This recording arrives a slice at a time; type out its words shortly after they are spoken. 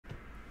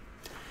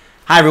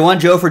Hi everyone,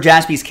 Joe for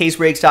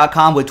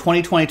JaspysCaseBreaks.com with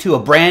 2022, a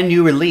brand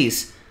new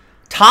release.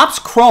 Topps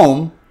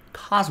Chrome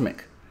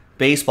Cosmic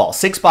Baseball.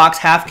 6-box,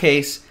 half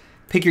case.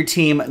 Pick your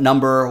team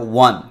number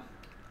 1.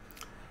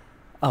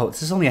 Oh, is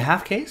this only a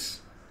half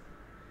case?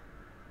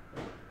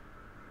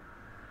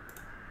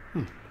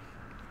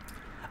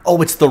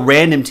 Oh, it's the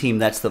random team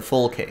that's the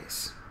full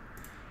case.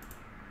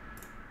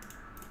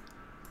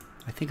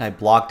 I think I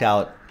blocked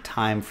out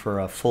time for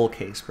a full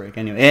case break.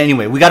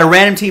 Anyway, we got a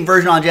random team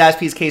version on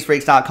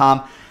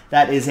JaspysCaseBreaks.com.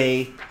 That is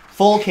a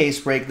full case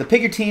break. The pick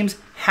your teams,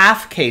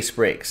 half case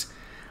breaks.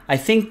 I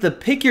think the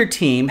pick your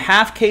team,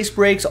 half case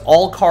breaks,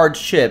 all cards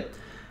ship,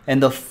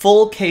 and the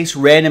full case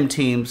random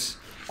teams,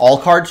 all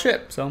cards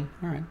ship. So,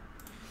 all right.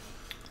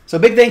 So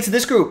big thanks to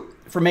this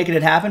group for making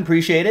it happen.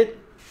 Appreciate it.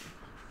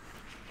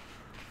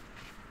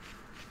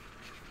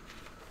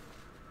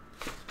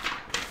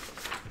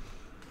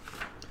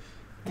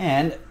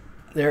 And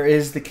there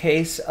is the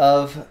case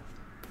of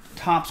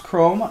Topps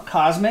Chrome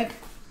Cosmic.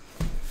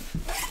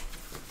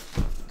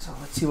 So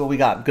let's see what we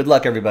got. Good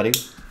luck, everybody.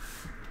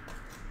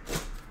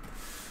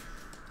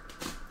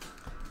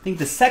 I think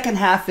the second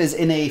half is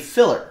in a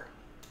filler,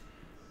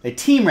 a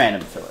team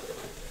random filler.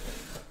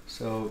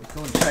 So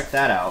go and check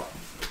that out.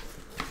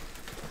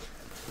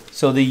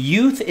 So the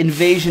Youth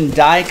Invasion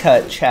die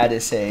cut, Chad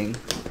is saying,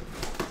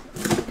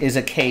 is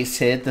a case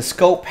hit. The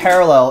Scope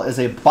Parallel is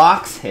a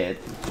box hit.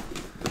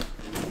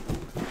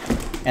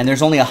 And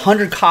there's only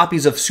 100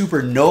 copies of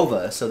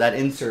Supernova, so that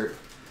insert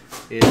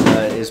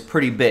is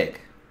pretty big.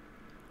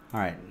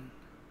 All right.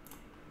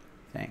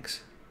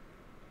 Thanks.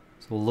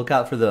 So we'll look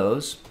out for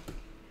those.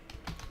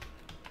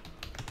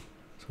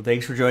 So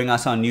thanks for joining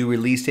us on new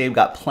release day. We've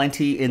got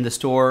plenty in the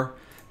store.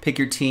 Pick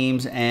your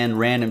teams and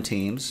random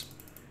teams.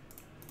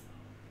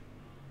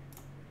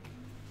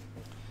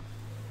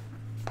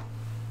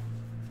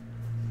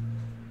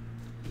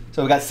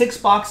 So we've got 6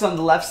 boxes on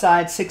the left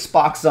side, 6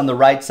 boxes on the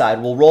right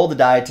side. We'll roll the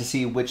die to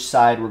see which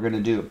side we're going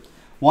to do.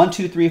 1,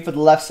 2, 3 for the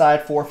left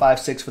side, 4, 5,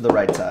 6 for the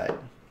right side.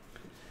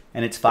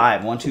 And it's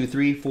 5. 1, 2,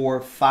 3,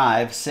 4,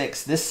 5,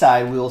 6. This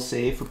side we'll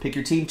save for pick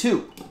your team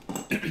 2.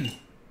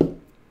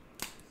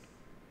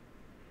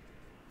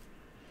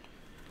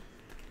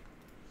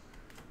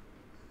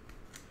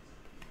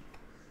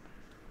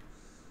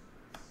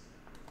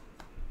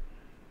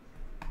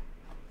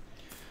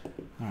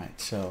 All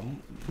right, so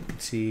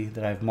let's see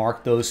that I've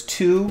marked those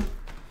 2,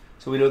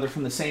 so we know they're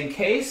from the same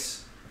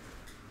case.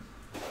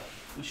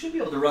 We should be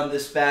able to run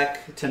this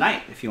back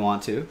tonight if you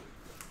want to.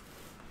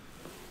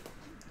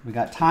 We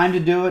got time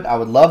to do it. I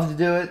would love to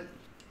do it.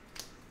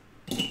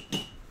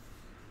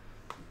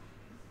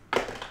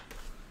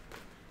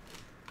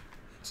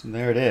 So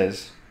there it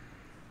is.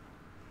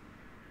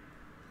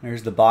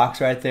 There's the box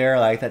right there. I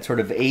like that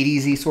sort of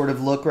 80s-y sort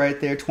of look right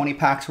there. 20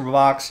 packs per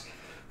box,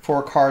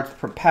 4 cards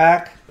per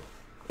pack.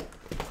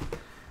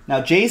 Now,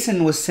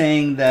 Jason was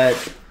saying that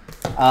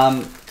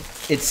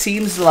it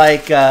seems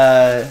like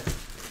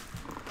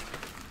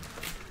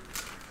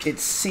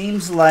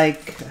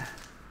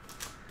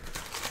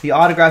the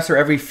autographs are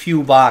every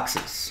few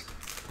boxes.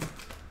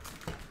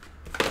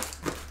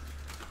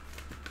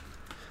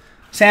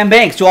 Sam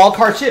Banks, do all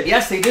cards ship?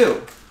 Yes, they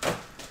do.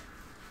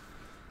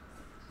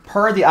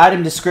 Per the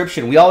item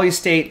description, we always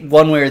state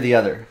one way or the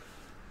other.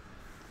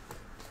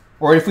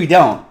 Or if we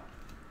don't,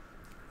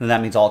 then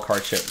that means all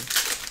cards ship.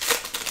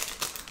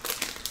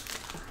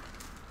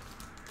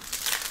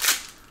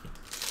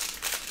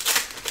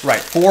 Right,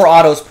 4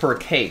 autos per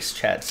case,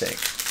 Chad's saying.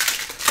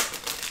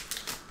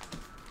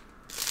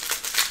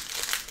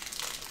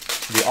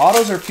 The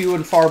autos are few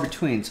and far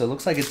between, so it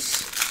looks like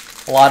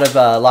it's a lot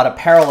of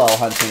parallel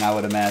hunting, I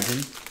would imagine.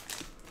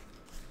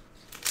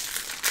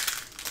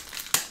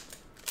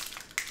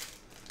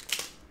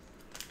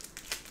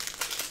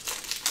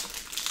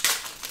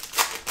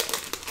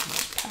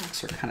 These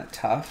packs are kind of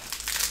tough.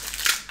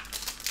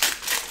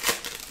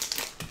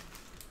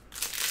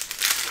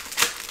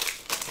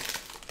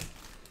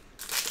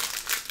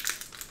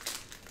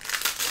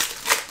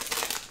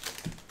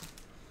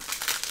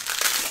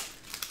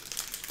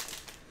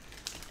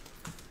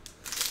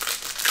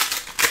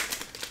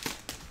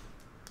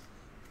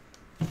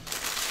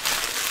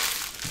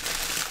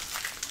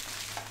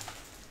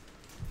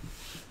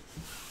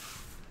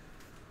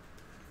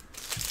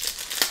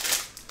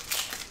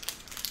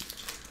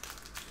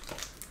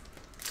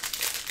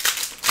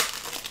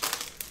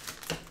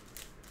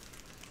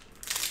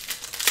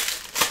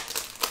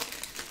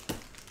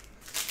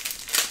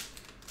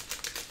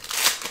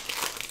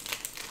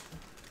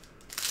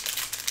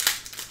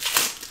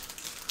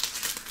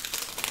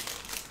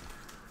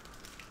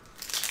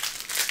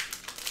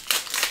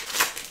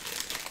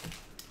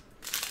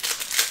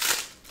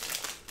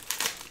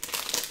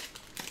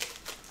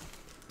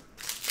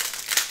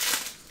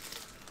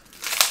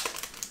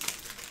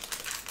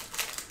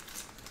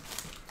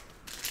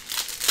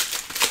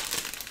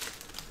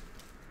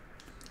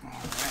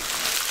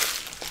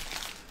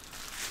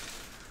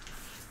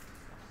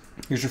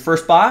 Here's your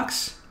first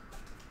box.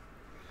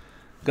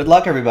 Good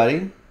luck,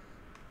 everybody.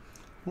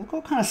 We'll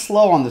go kind of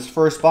slow on this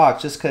first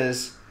box just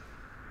because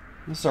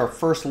This is our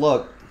first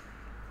look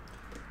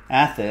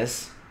at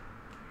this.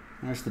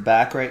 There's the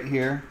back right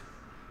here.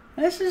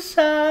 This is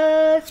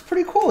it's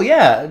pretty cool.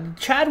 Yeah,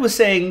 Chad was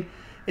saying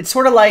it's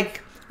sort of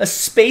like a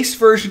space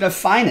version of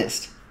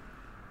Finest.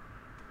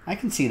 I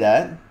can see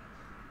that.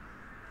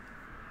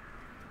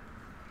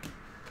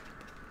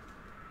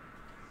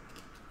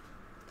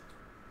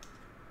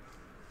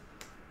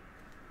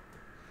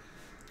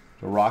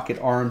 The rocket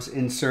arms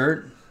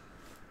insert.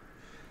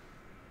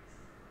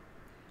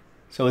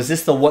 So is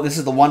this the one? This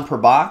is the one per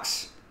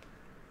box.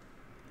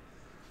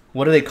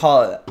 What do they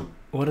call it?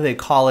 What do they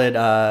call it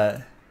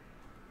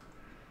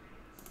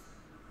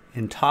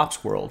in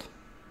Topps world?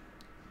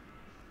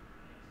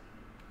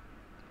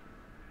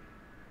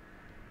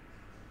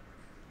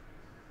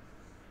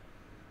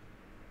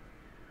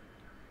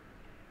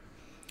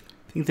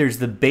 I think there's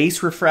the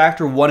base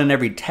refractor, 1 in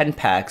every 10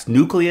 packs.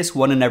 Nucleus,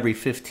 1 in every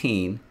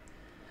 15.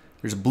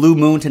 There's Blue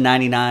Moon to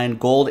 99,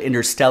 Gold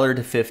Interstellar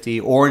to 50,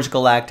 Orange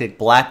Galactic,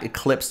 Black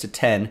Eclipse to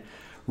 10,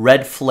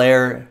 Red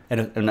Flare,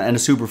 and a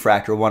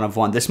Superfractor, 1 of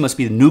 1. This must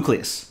be the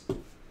Nucleus.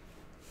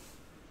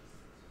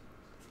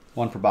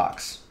 1 per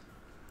box.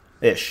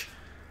 Ish.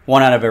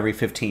 1 out of every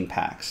 15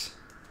 packs.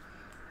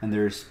 And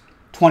there's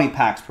 20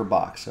 packs per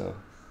box, so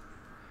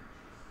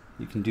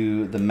you can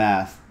do the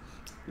math.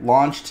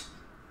 Launched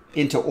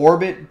into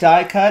orbit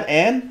die cut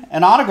and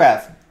an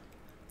autograph.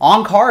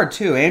 On card,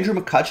 too. Andrew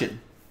McCutcheon.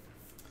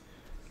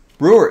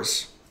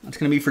 Brewers. That's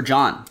going to be for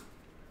John.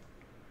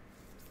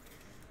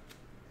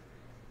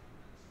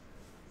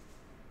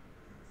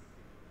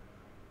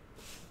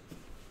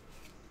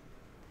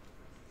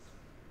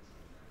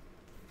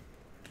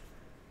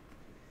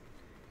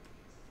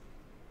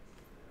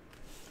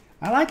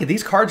 I like it.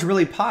 These cards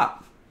really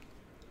pop.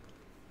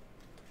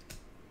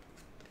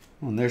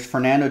 And there's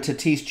Fernando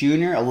Tatis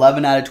Jr.,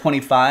 11 out of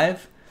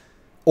 25.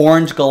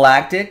 Orange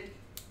Galactic.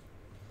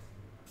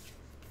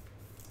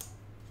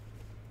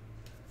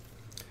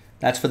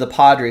 That's for the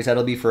Padres.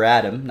 That'll be for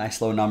Adam.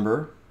 Nice low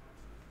number.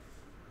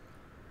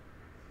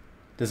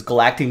 Does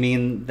Galactic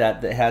mean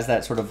that it has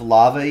that sort of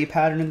lava-y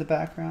pattern in the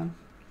background?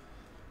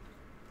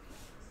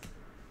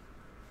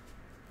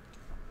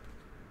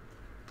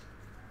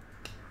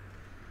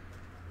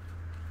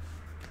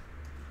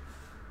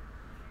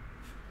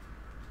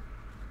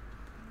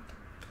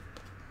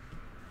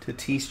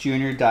 Tatis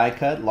Jr. die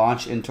cut.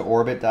 Launch into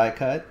orbit die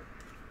cut.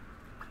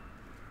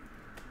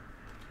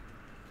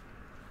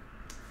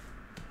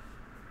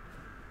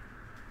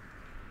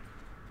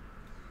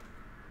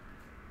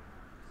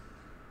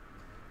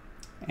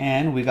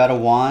 And we got a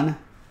Juan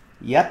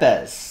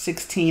Yepes,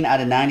 16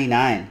 out of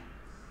 99.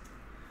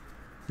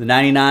 The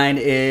 99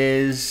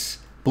 is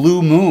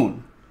Blue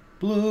Moon.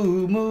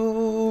 Blue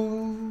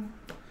Moon,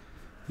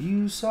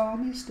 you saw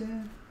me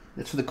stand.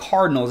 That's for the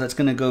Cardinals. That's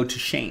going to go to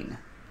Shane.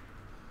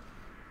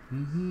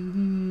 And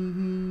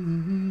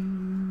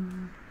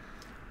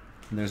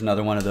there's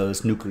another one of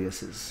those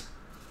nucleuses.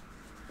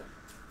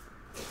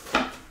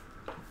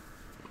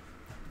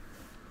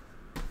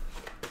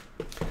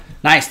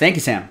 Nice. Thank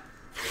you, Sam.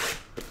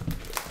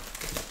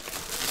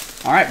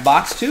 All right,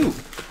 box 2.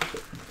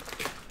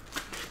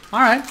 All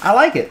right, I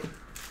like it.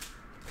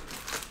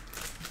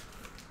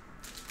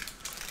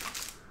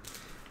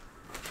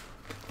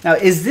 Now,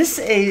 is this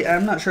a?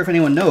 I'm not sure if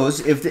anyone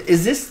knows.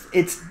 Is this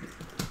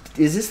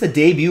the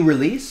debut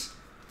release,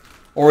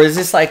 or is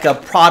this like a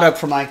product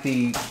from like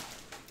the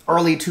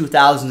early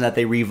 2000s that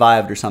they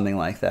revived or something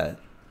like that?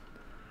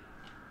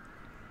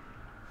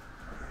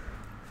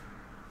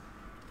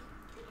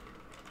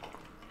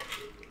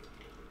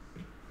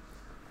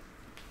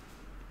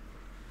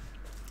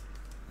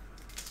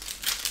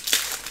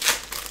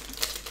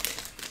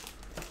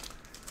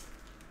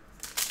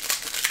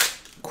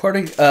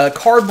 According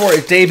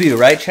Cardboard debut,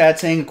 right? Chad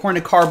saying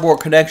according to Cardboard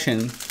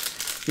Connection,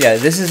 yeah,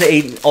 this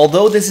is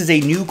although this is a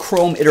new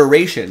Chrome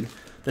iteration,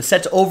 the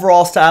set's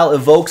overall style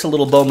evokes a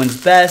little Bowman's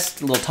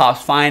Best, a little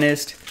Topps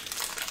Finest,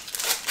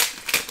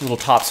 a little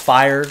Topps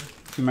Fire.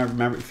 If you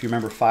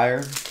remember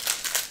Fire,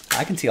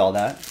 I can see all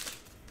that.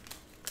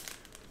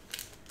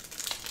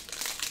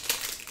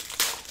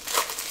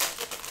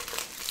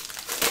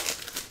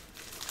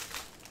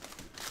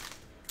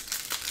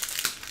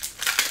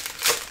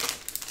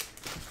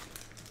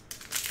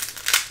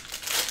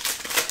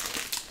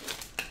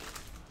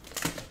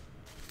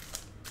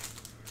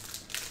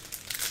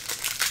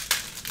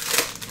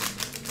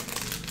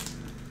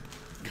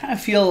 I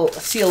feel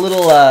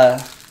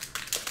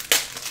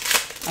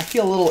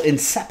a little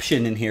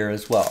Inception in here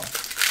as well.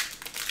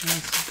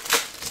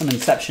 Some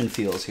Inception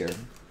feels here.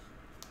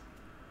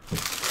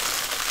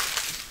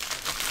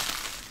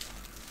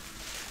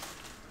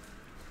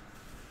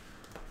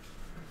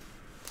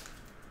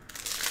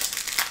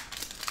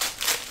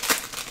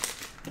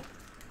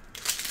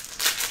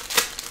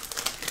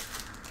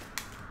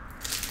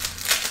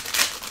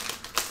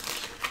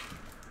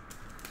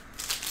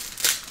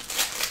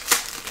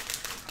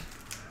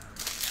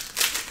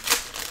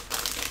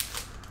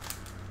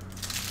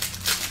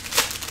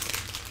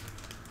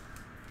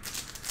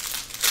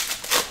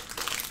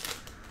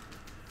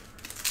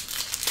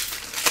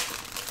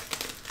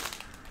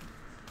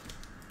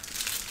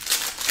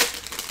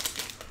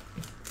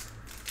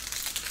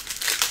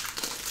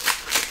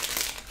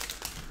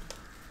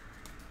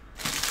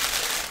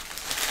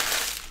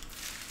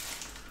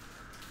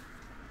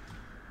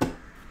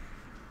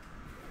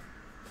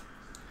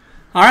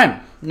 All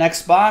right,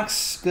 next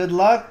box. Good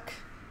luck.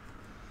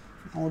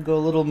 I'll go a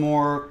little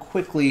more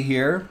quickly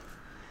here.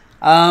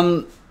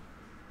 Cy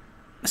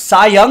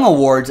Young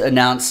Awards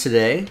announced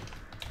today.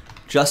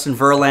 Justin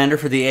Verlander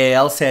for the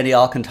AL, Sandy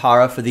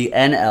Alcantara for the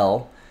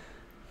NL.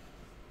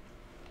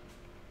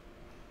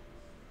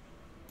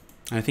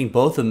 I think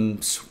both of them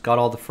got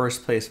all the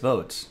first place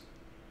votes.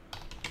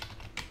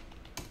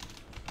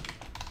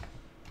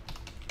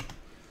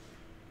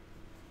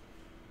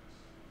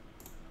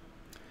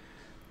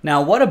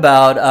 Now, what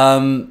about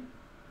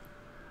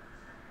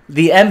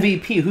the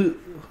MVP?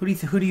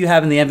 Who do you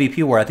have in the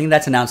MVP award? I think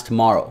that's announced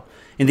tomorrow.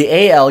 In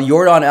the AL,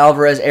 Yordan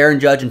Alvarez, Aaron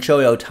Judge, and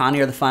Shohei Ohtani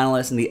are the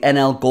finalists. In the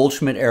NL,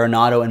 Goldschmidt,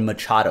 Arenado, and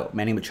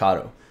Manny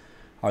Machado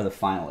are the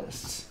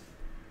finalists.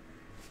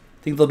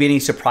 Think there'll be any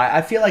surprise?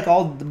 I feel like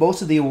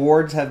most of the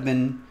awards have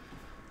been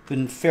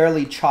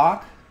fairly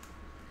chalk.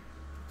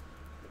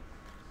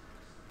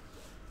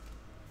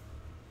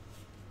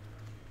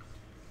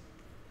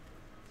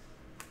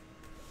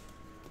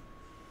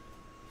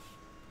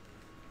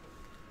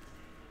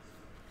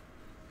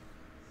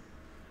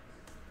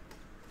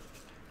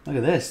 Look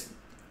at this.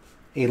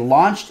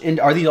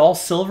 Are these all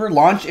silver?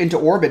 Launched into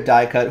orbit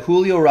die cut,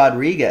 Julio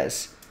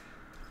Rodriguez.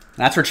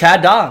 That's for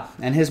Chad Daw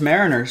and his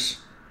Mariners.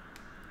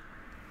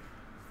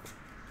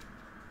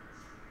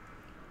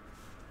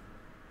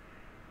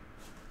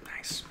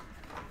 Nice.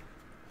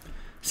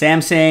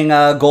 Sam saying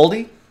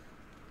Goldie.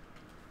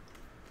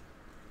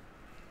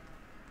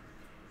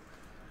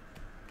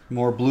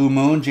 More Blue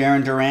Moon,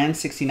 Jarren Duran,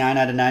 69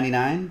 out of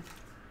 99.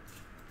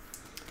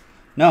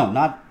 No,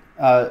 not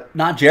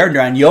Jarren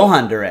Duran,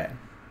 Johan Duran.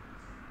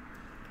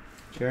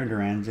 Jarren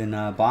Duran's in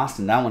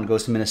Boston. That one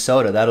goes to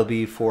Minnesota. That'll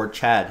be for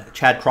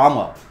Chad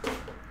Cromwell.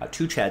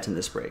 2 Chads in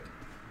this break.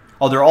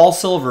 Oh, they're all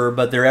silver,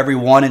 but they're every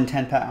 1 in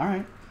 10 pack. All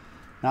right,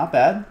 not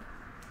bad.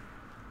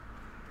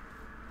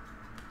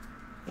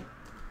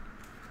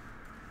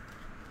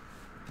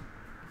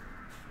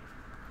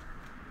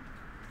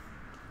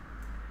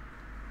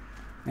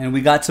 And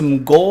we got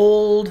some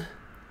gold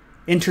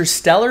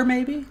Interstellar,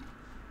 maybe?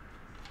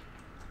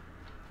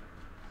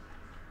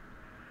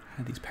 I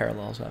have these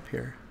parallels up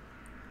here.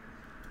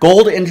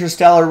 Gold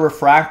Interstellar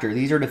Refractor.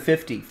 These are to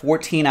 50.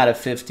 14 out of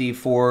 50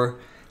 for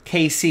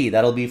KC.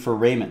 That'll be for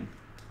Raymond.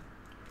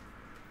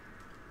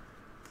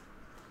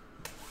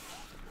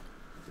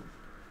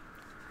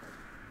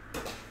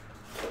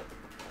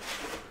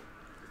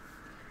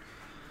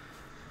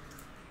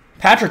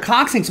 Patrick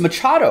Cox thinks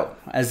Machado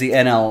as the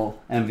NL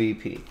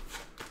MVP.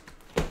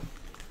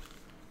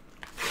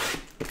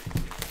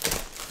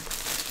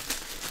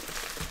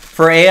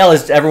 For AL,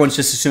 everyone's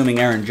just assuming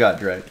Aaron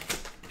Judge, right?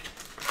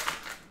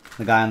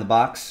 The guy on the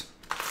box.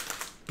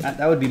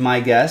 That would be my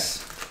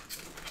guess.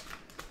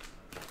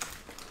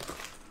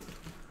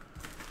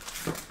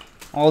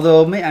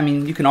 Although, I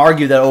mean, you can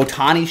argue that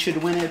Ohtani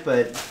should win it,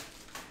 but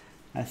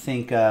I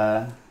think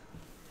Aaron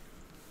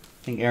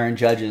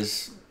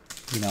Judge's,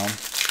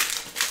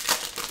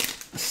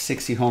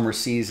 60 homer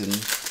season, I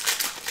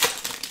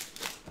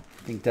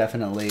think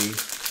definitely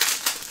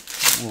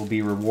will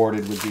be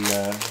rewarded with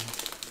the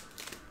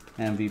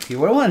MVP.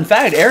 Well, in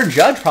fact, Aaron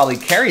Judge probably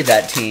carried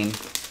that team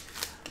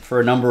for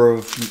a number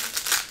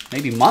of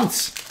maybe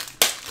months.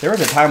 There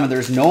was a time when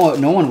there's no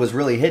one was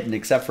really hitting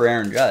except for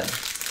Aaron Judge.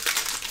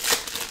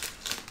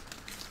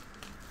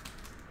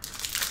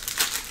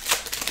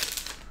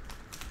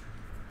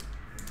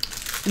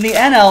 In the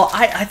NL,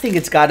 I think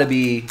it's got to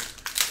be.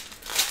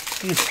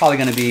 I think it's probably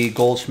going to be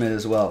Goldschmidt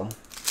as well.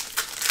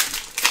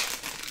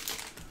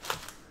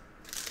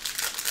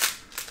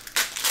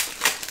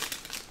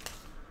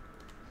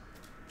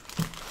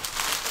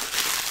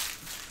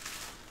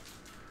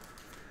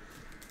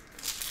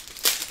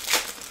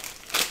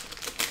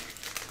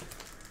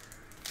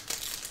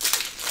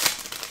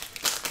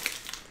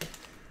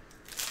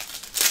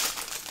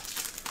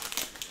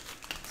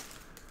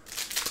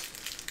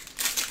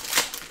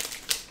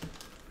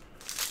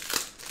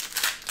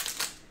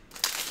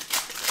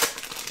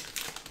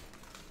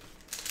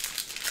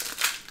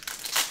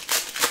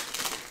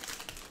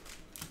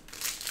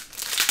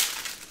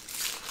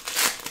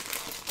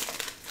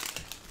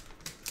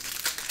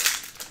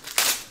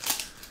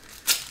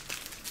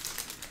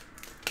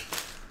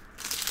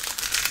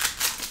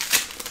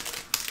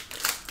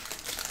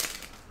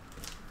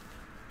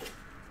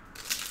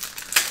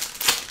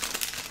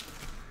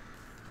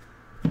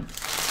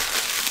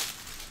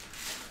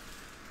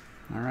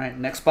 All right,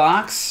 next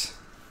box.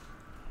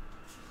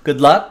 Good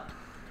luck.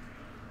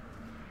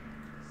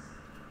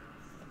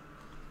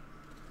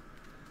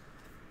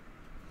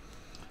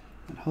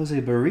 And Jose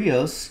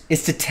Barrios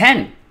is to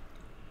 10.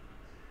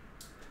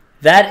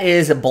 That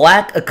is a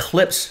Black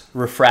Eclipse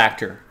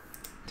Refractor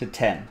to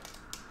 10.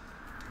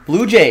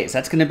 Blue Jays,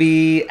 that's going to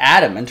be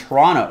Adam in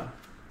Toronto.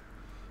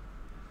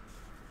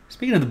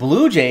 Speaking of the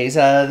Blue Jays,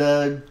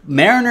 the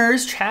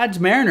Mariners,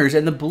 Chad's Mariners,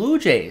 and the Blue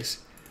Jays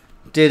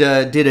did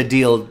a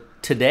deal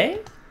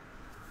today.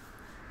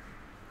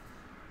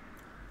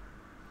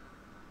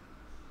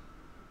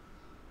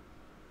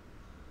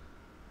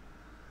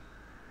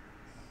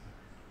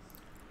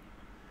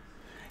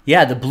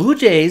 Yeah, the Blue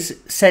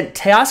Jays sent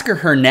Teoscar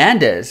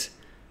Hernandez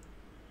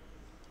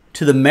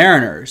to the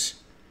Mariners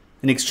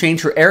in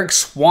exchange for Eric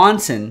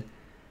Swanson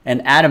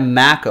and Adam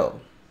Macko.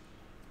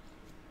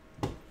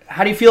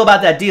 How do you feel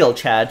about that deal,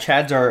 Chad?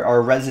 Chad's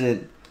our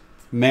resident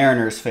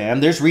Mariners fan.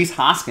 There's Rhys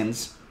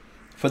Hoskins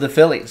for the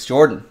Phillies.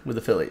 Jordan with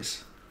the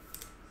Phillies.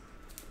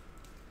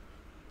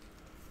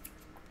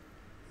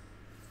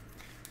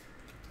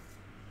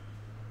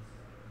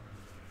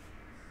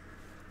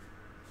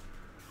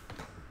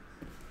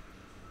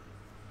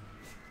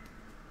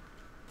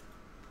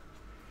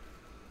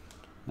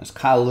 There's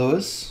Kyle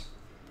Lewis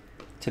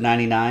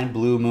 /99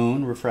 Blue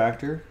Moon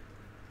refractor.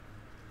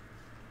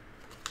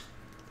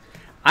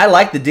 I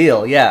like the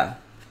deal, yeah.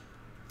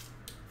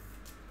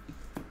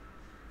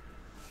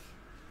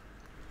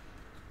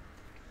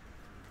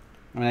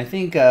 I mean, I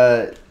think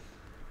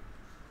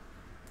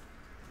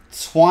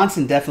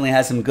Swanson definitely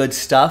has some good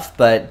stuff,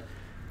 but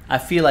I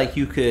feel like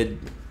you could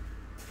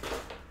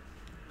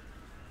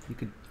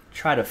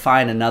try to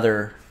find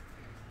another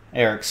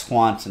Eric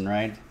Swanson,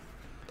 right?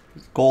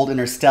 Gold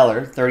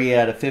Interstellar, 38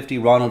 out of 50,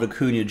 Ronald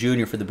Acuna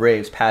Jr. for the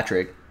Braves,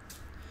 Patrick.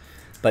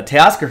 But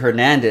Teoscar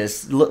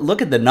Hernandez,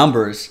 look at the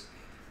numbers.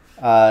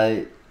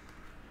 Oh,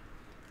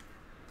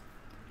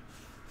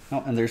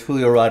 and there's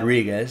Julio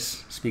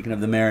Rodriguez, speaking of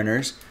the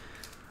Mariners.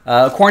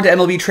 According to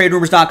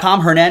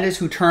MLBTradeRumors.com, Hernandez,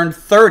 who turned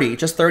 30,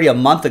 just 30 a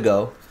month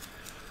ago,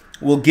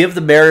 will give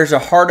the Mariners a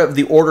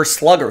heart-of-the-order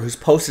slugger who's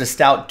posted a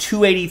stout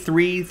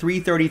 283,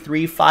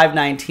 333,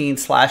 519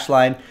 slash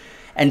line,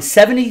 and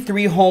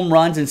 73 home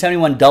runs and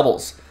 71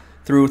 doubles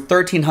through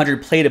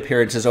 1,300 plate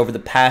appearances over the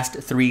past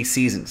 3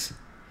 seasons.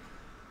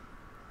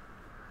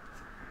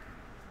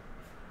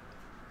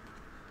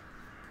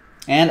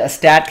 And a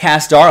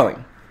StatCast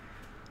darling.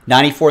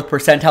 94th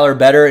percentile or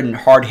better in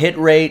hard hit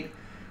rate,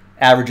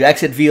 average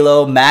exit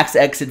velo, max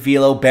exit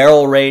velo,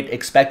 barrel rate,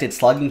 expected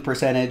slugging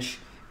percentage.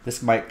 This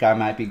guy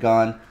might be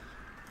gone.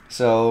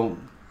 So,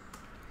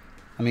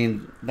 I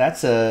mean,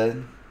 that's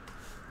a...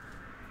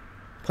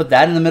 Put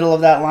that in the middle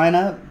of that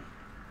lineup,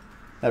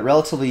 that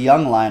relatively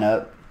young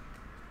lineup.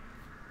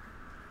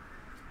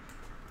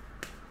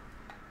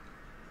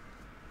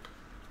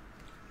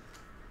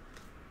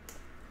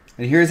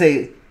 And here's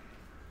a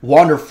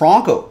Wander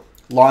Franco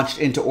launched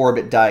into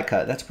orbit die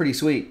cut. That's pretty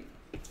sweet.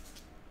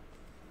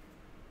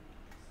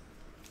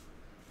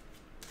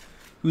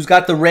 Who's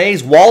got the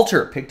Rays?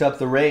 Walter picked up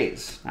the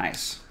Rays.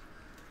 Nice.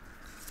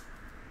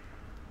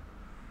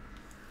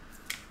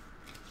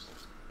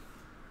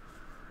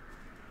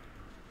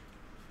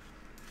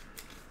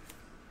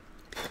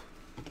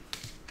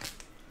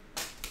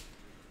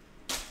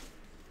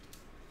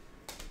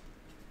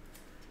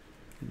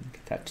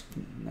 Get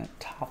that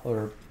top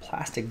or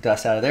plastic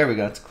dust out of there. We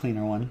go. It's a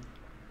cleaner one.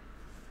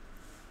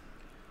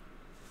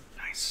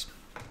 Nice.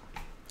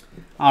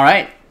 All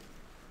right.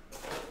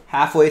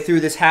 Halfway through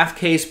this half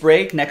case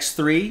break. Next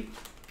 3.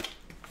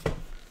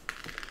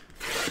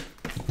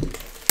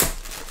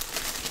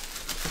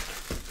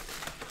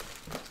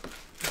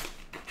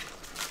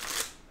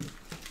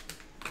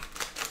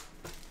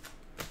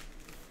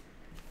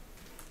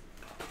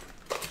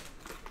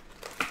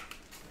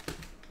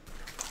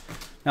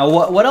 Now,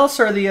 what else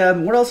are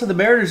the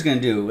Mariners going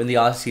to do in the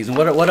offseason?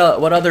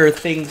 What other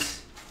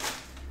things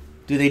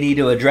do they need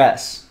to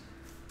address?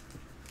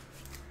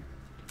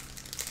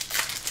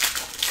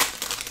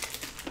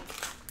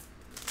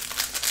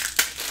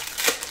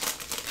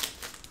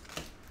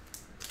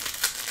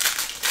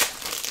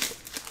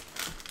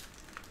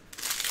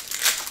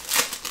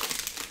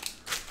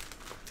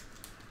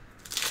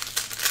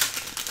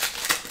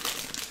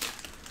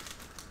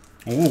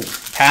 Ooh,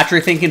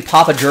 Patrick thinking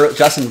Papa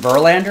Justin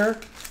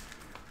Verlander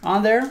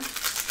on there.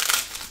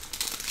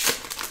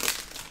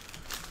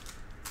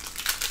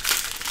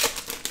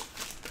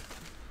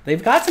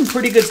 They've got some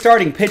pretty good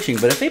starting pitching,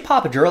 but if they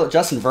pop a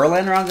Justin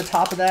Verlander on the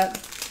top of that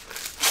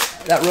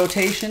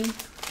rotation,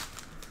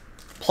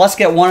 plus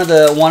get one of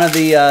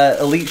the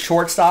elite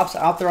shortstops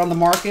out there on the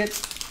market,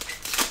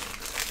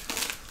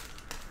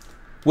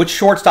 which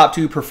shortstop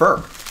do you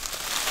prefer?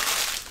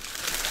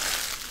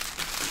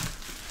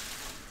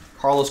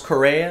 Carlos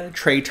Correa,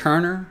 Trey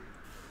Turner,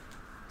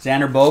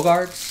 Xander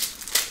Bogaerts.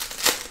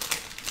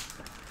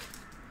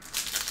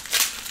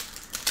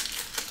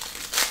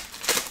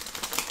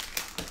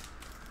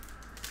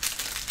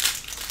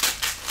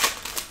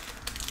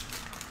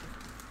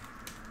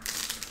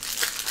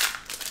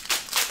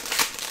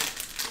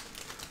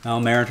 No,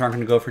 Mariners aren't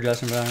going to go for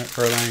Justin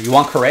Verlander. You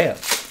want Correa.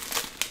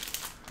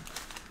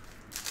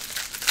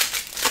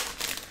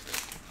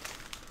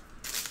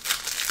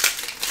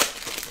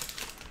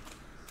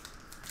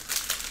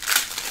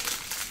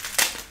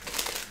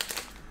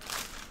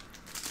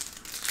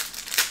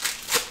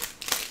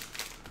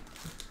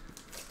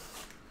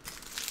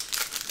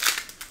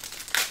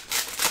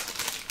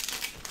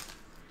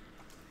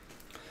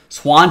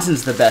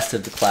 Swanson's the best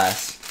of the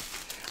class.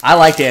 I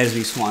like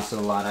Dansby Swanson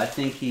a lot. I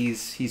think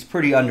he's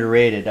pretty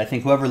underrated. I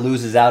think whoever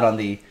loses out on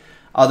the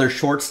other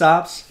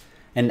shortstops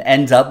and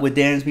ends up with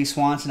Dansby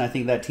Swanson, I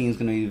think that team's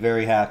going to be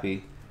very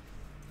happy.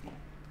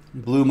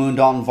 Blue Moon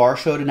Dalton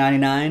Varsho to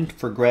 99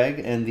 for Greg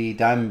and the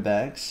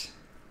Diamondbacks.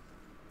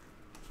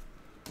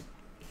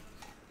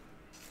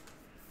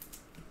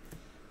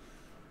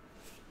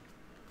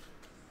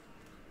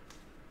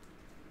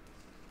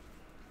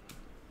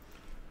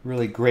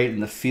 Really great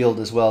in the field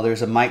as well.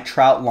 There's a Mike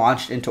Trout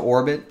launched into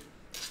orbit.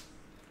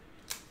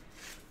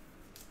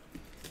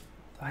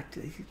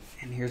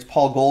 And here's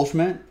Paul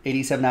Goldschmidt,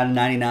 87 out of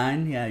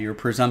 99. Yeah, your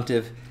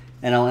presumptive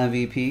NL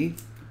MVP.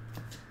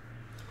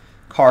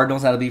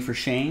 Cardinals, that'll be for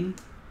Shane.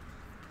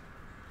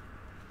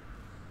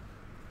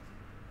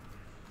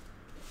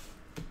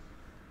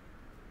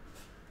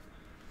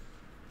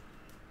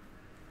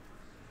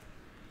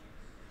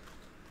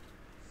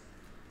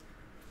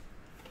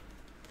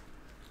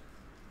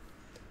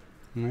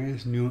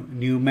 There's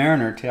new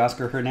Mariner,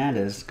 Teoscar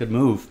Hernandez. Good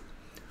move.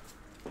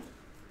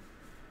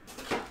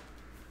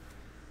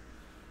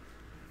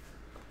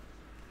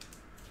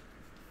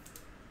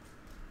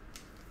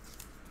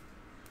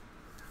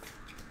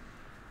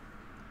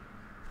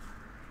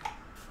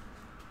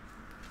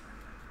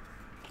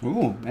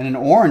 Ooh, and an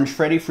orange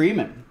Freddie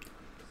Freeman.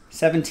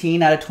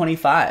 17 out of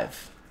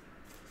 25.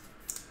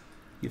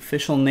 The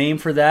official name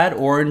for that,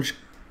 Orange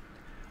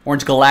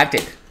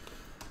Galactic.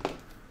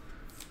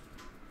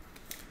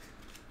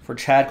 For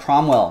Chad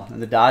Cromwell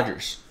and the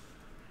Dodgers.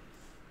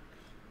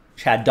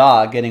 Chad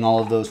Dog getting all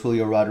of those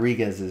Julio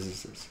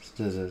Rodriguez's,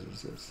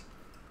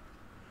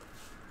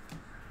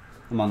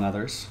 among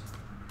others.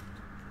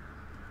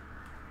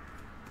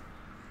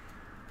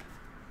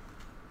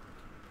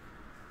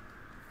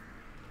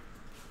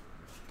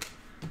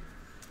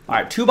 All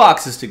right, 2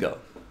 boxes to go.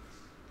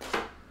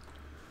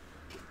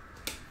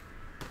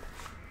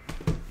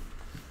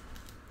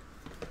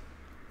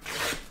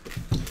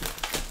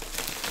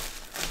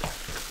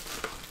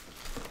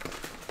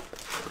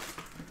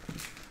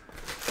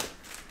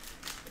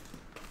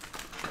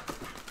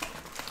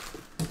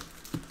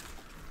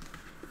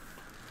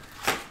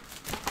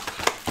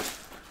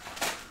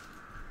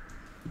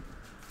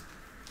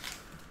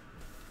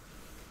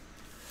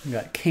 We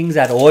got Kings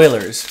at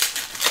Oilers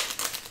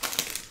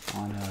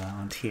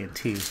on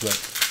TNT is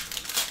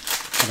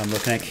what I'm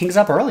looking at. Kings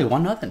up early,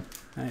 1-0.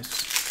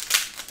 Nice.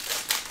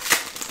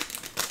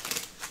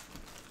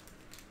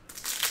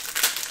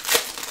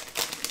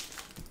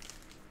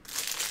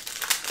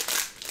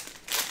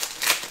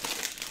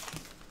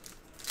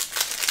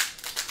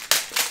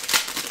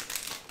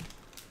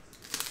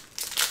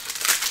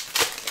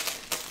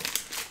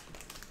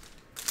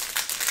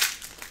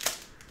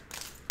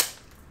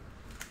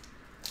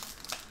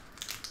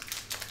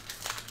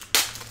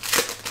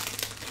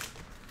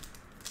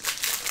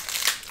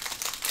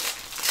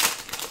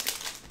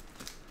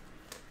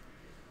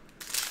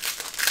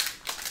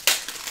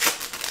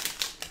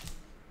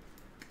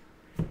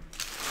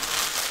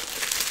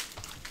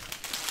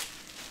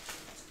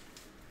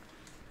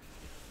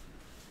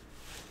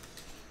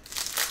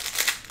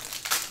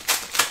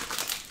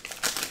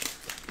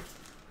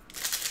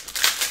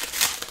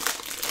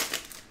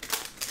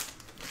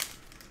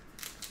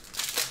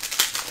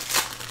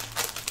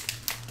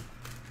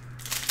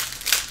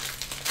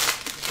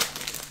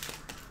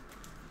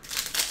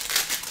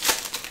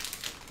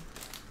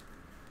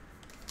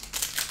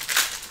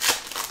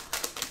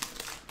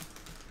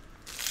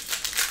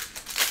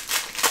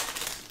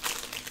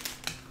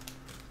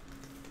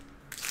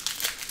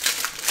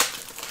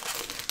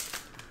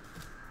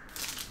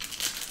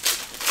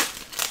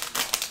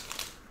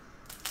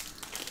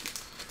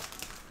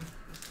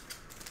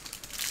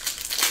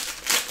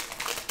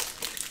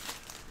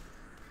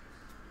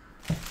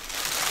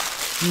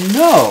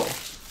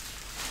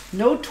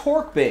 No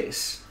torque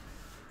base.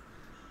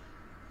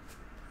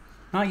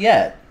 Not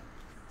yet.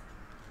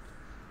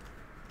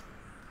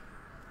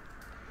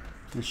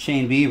 And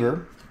Shane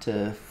Bieber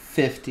to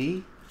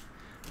 50.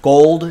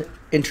 Gold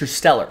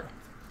Interstellar.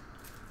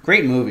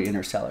 Great movie,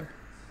 Interstellar.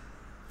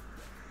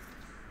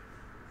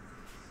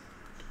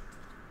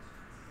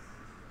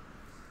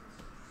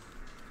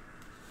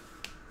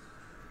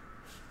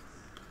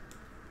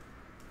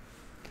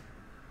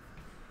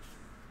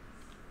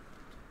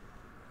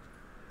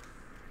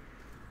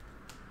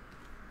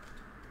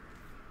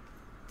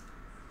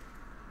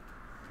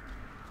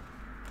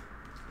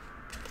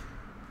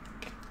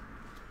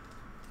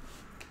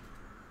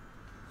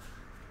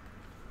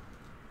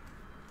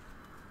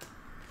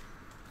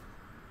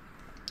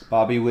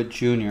 Bobby Witt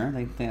Jr.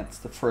 I think that's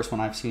the first one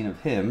I've seen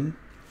of him.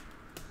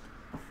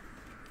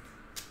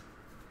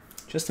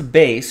 Just a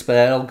base, but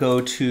that'll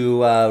go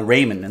to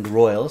Raymond and the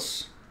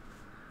Royals.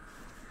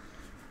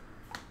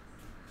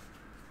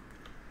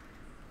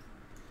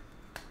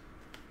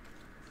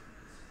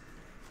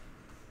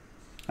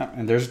 Oh,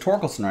 and there's a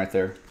Torkelson right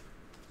there.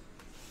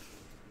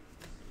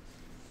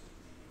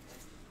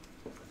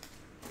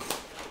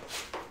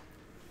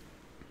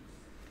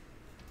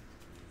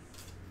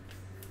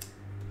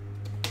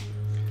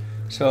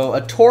 So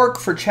a torque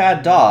for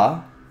Chad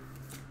Daw.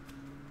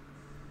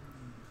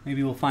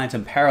 Maybe we'll find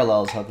some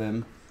parallels of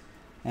him.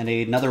 And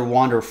another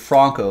Wander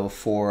Franco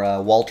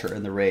for Walter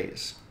and the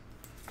Rays.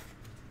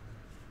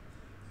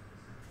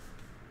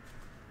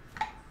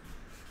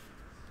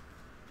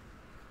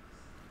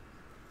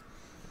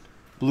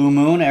 Blue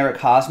Moon, Eric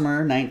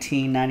Hosmer,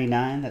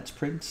 1999. That's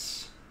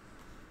Prince.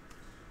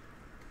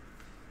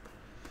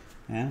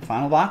 And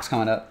final box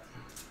coming up.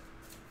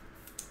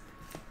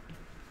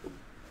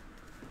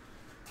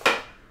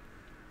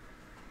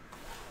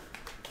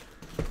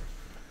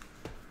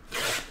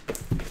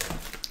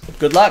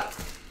 Good luck.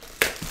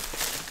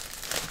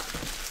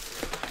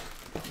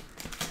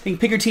 I think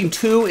Pick Your Team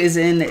 2 is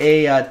in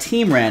a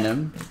team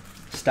random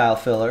style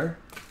filler.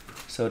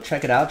 So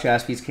check it out,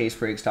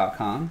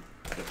 jaspyscasebreaks.com.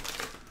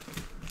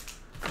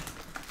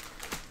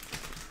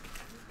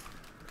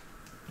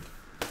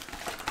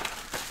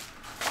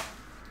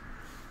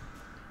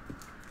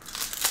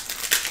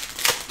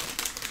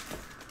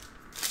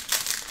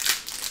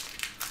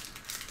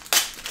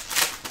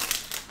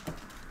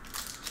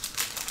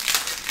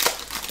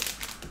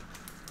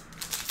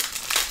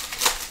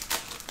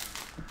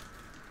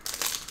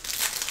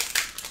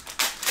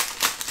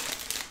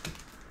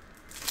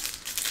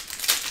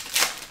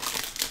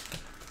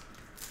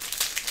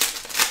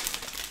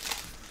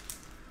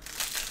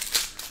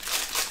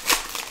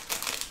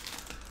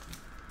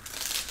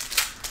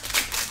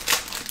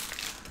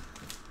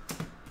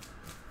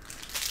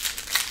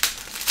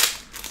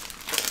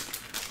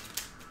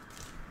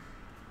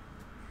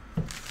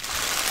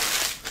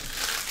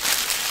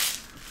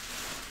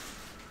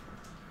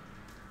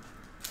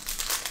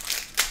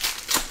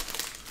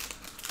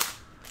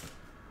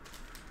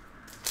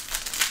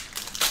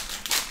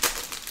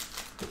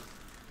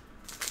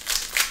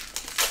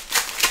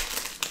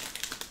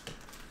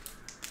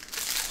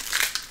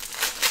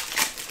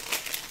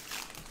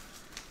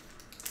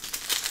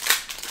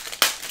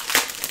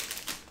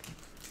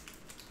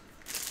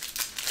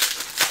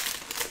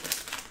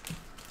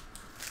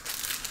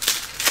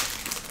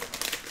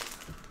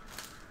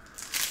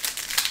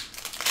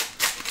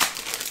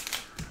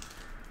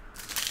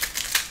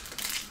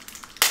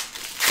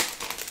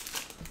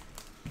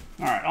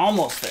 All right,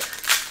 almost there.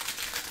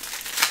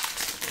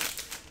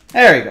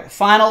 There we go.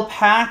 Final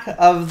pack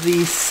of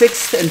the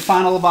 6th and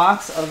final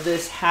box of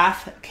this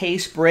half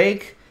case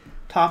break.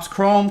 Topps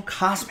Chrome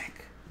Cosmic.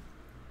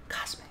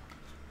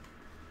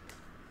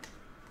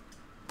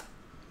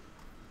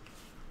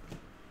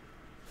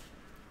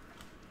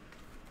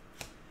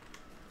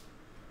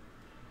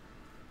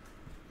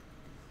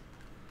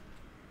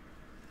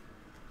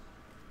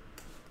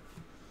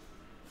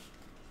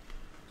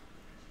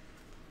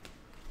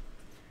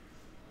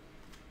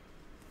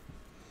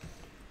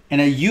 And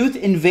a Youth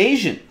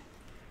Invasion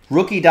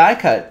rookie die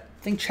cut.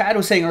 I think Chad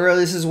was saying earlier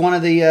this is one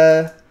of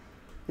the,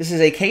 this is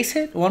a case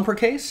hit, one per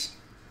case,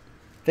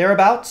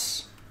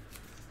 thereabouts.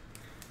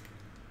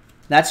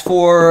 That's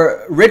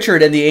for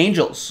Richard and the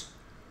Angels.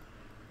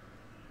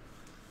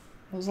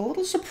 I was a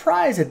little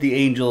surprised that the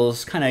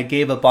Angels kind of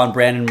gave up on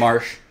Brandon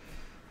Marsh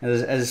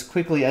as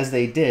quickly as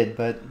they did,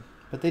 but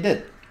they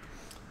did.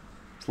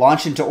 It's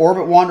launched into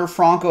Orbit, Wander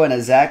Franco, and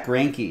a Zach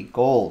Greinke,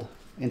 gold,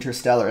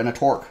 Interstellar, and a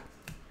Torque.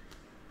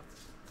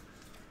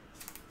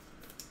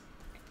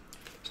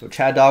 So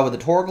Chad Dog with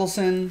the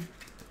Torkelson.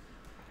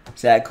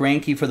 Zach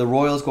Greinke for the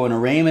Royals going to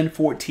Raymond,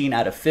 14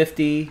 out of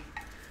 50.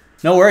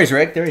 No worries,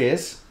 Rick. There he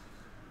is.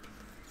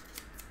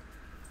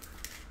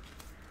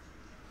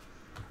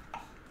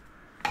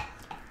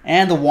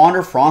 And the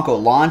Wander Franco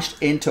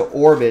launched into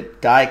Orbit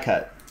die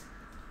cut.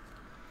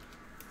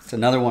 It's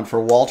another one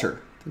for Walter.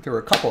 I think there were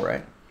a couple,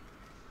 right?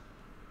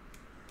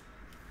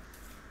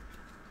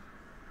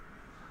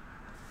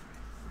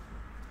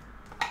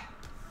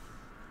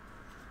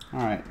 All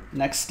right,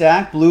 next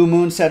stack, Blue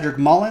Moon Cedric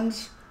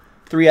Mullins,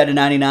 3 out of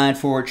 99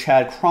 for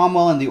Chad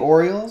Cromwell and the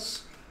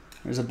Orioles.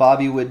 There's a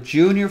Bobby Witt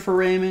Jr. for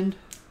Raymond.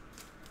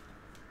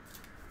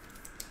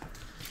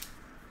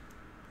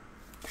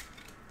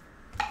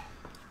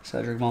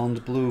 Cedric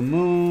Mullins, Blue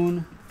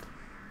Moon.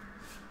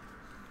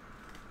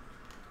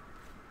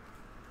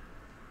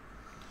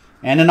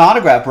 And an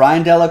autograph,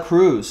 Brian De La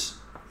Cruz.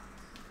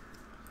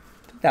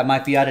 I think that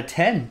might be out of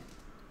 10.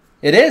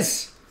 It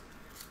is.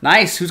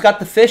 Nice. Who's got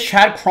the fish?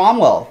 Chad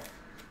Cromwell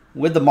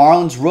with the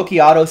Marlins rookie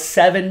auto,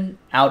 7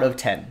 out of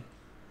 10.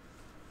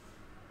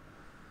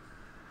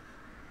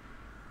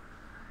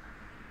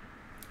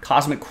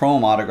 Cosmic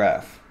Chrome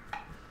autograph.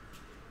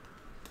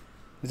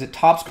 Is it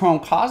Topps Chrome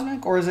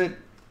Cosmic or is it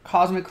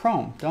Cosmic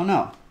Chrome? Don't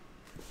know.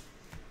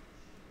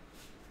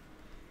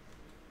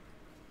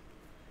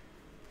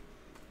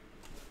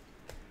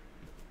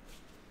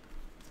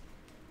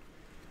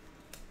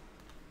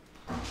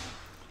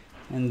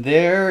 And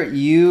there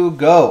you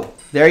go.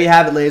 There you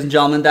have it, ladies and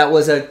gentlemen. That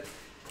was a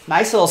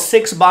nice little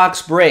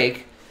 6-box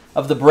break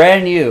of the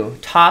brand new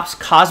Topps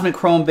Cosmic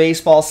Chrome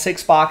Baseball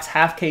 6-box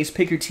half case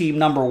Pick Your Team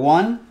number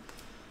 1.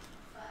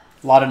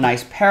 A lot of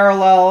nice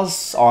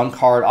parallels,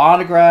 on-card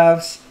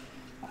autographs.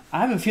 I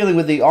have a feeling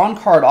with the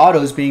on-card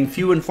autos being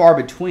few and far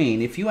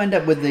between, if you end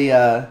up with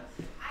the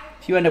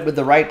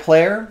right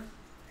player,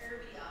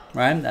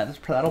 right,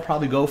 that'll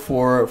probably go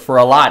for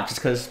a lot just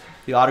because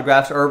the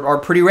autographs are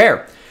pretty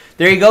rare.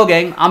 There you go,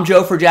 gang. I'm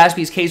Joe for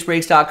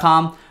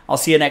jaspyscasebreaks.com. I'll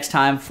see you next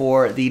time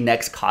for the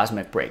next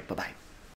Cosmic Break. Bye-bye.